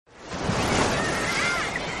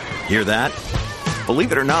Hear that?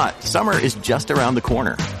 Believe it or not, summer is just around the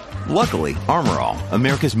corner. Luckily, Armor All,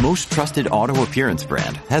 America's most trusted auto appearance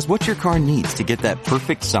brand, has what your car needs to get that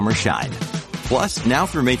perfect summer shine. Plus, now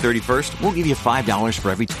through May 31st, we'll give you $5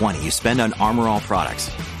 for every $20 you spend on Armor All products.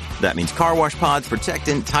 That means car wash pods,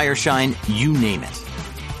 protectant, tire shine, you name it.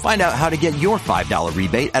 Find out how to get your $5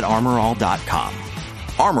 rebate at armorall.com.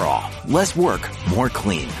 Armor All, less work, more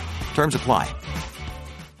clean. Terms apply.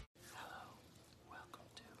 Hello, welcome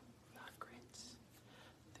to La Grits.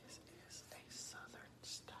 This is a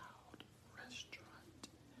southern-styled restaurant.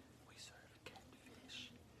 We serve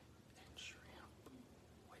catfish and shrimp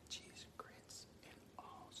with cheese grits and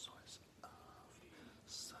all sorts of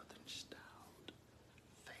southern-styled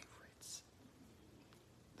favorites.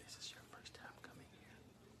 This is your first time coming here?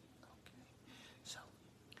 Okay. So,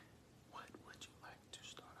 what would you like to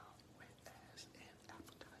start off with as an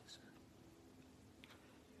appetizer?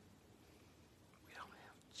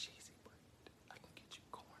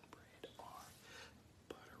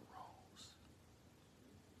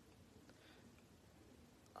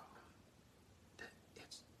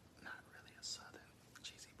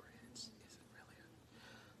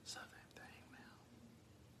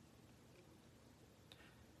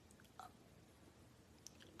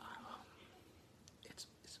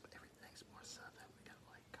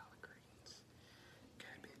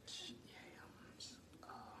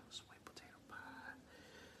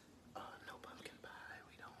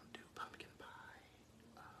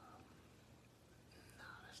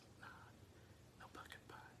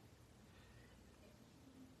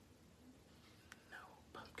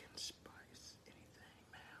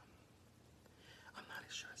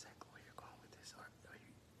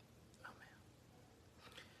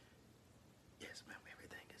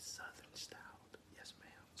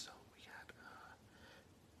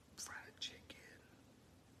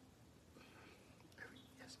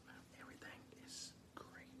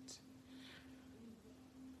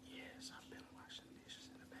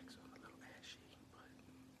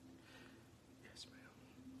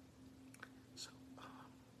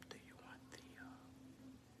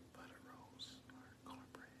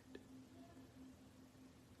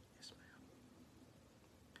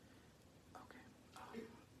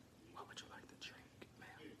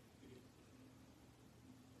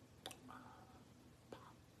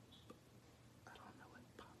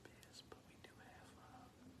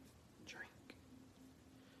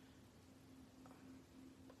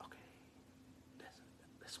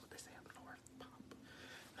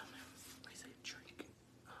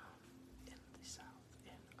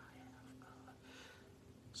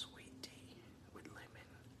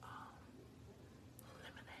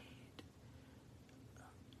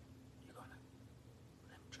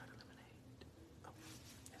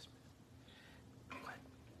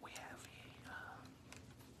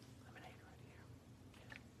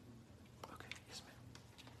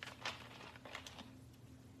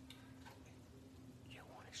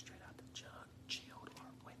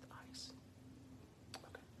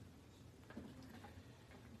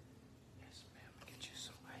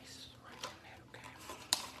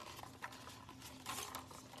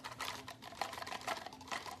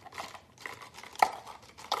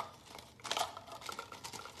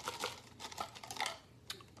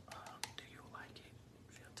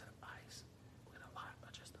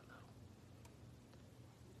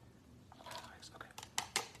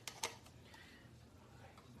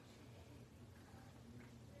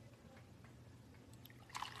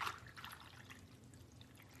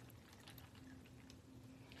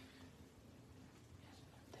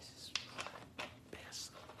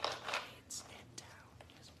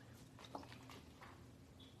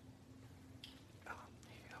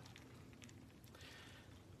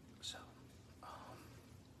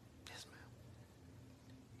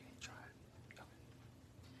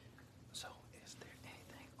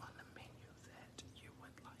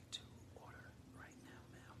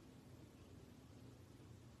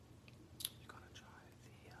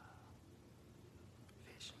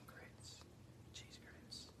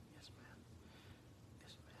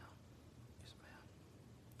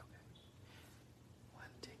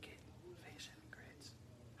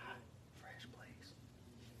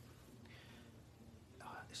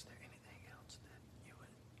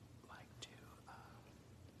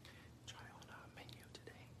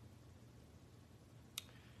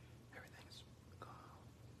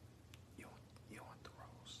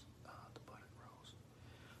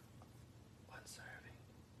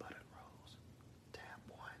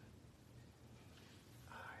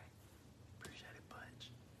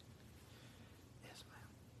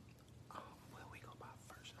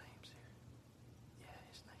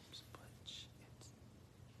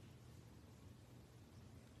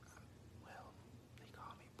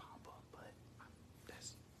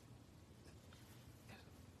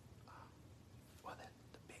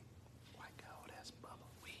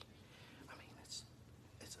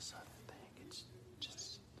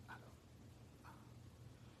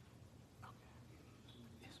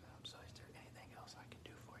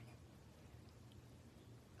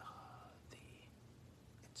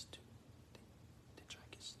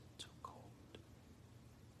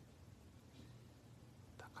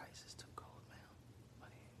 ice is too cold, ma'am.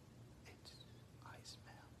 But it's ice,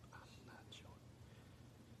 ma'am. I'm not sure.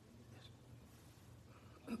 Yes.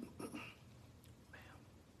 Ma'am,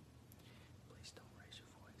 please don't raise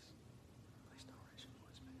your voice. Please don't raise your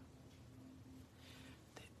voice, ma'am.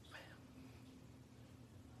 Ma'am.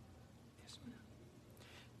 Yes, ma'am.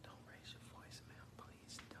 Don't raise your voice, ma'am.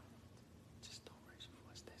 Please don't. Just don't raise your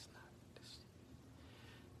voice. That's not this.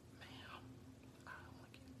 Ma'am, I don't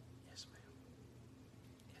want you. Yes, ma'am.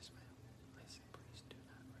 Yes, ma'am. Listen, please do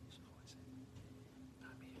not raise your voice.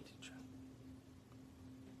 I'm here to trouble.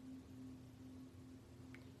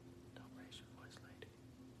 Don't raise your voice, lady.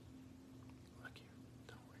 Look here.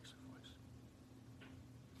 Don't raise your voice.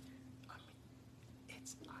 I mean,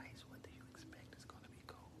 it's ice. What do you expect? It's going to be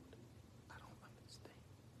cold. I don't understand.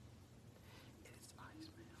 It is ice,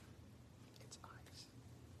 ma'am. It's ice.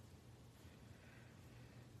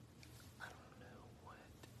 I don't know what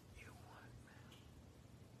you want, ma'am.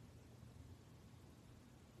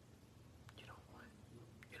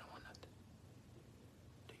 You don't want nothing.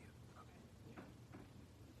 Do you? Okay.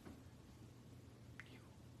 You.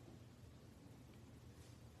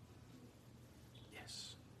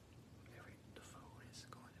 Yes.